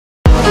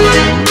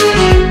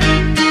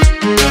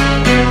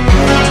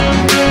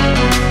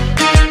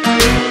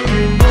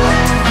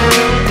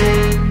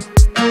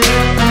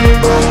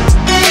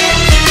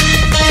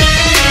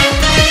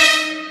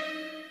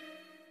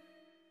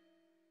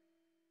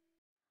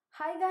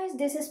Hi guys,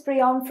 this is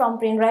Priyam from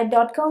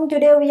printrite.com.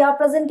 Today we are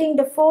presenting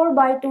the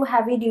 4x2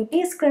 heavy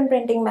duty screen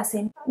printing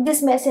machine.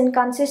 This machine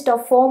consists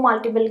of 4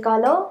 multiple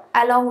color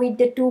along with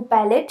the 2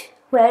 palette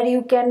where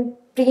you can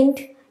print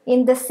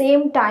in the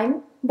same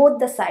time both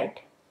the side.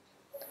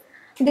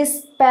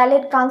 This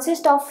palette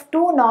consists of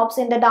 2 knobs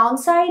in the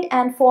downside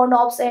and 4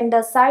 knobs in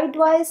the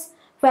sidewise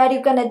where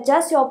you can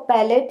adjust your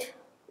palette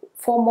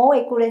for more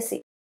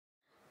accuracy.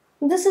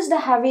 This is the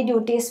heavy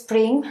duty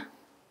spring,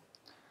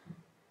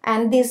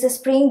 and this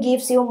spring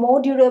gives you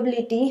more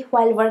durability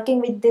while working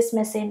with this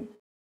machine.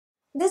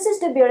 This is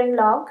the bearing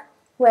lock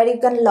where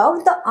you can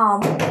lock the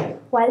arm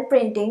while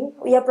printing.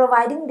 We are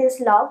providing this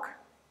lock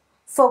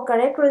for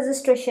correct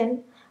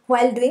registration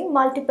while doing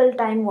multiple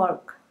time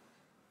work.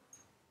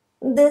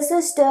 This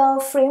is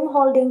the frame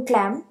holding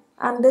clamp,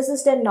 and this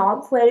is the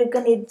knob where you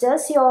can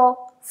adjust your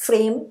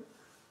frame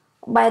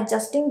by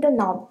adjusting the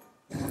knob.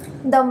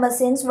 The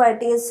machine's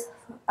weight is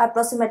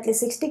approximately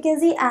 60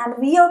 kg and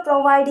we are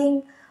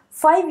providing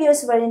 5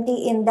 years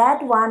warranty. In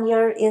that, 1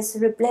 year is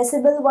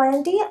replaceable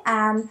warranty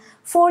and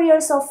 4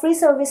 years of free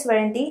service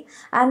warranty.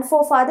 And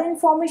for further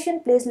information,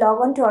 please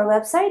log on to our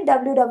website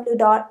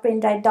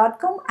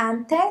www.printrite.com,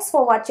 and thanks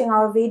for watching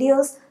our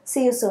videos.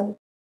 See you soon.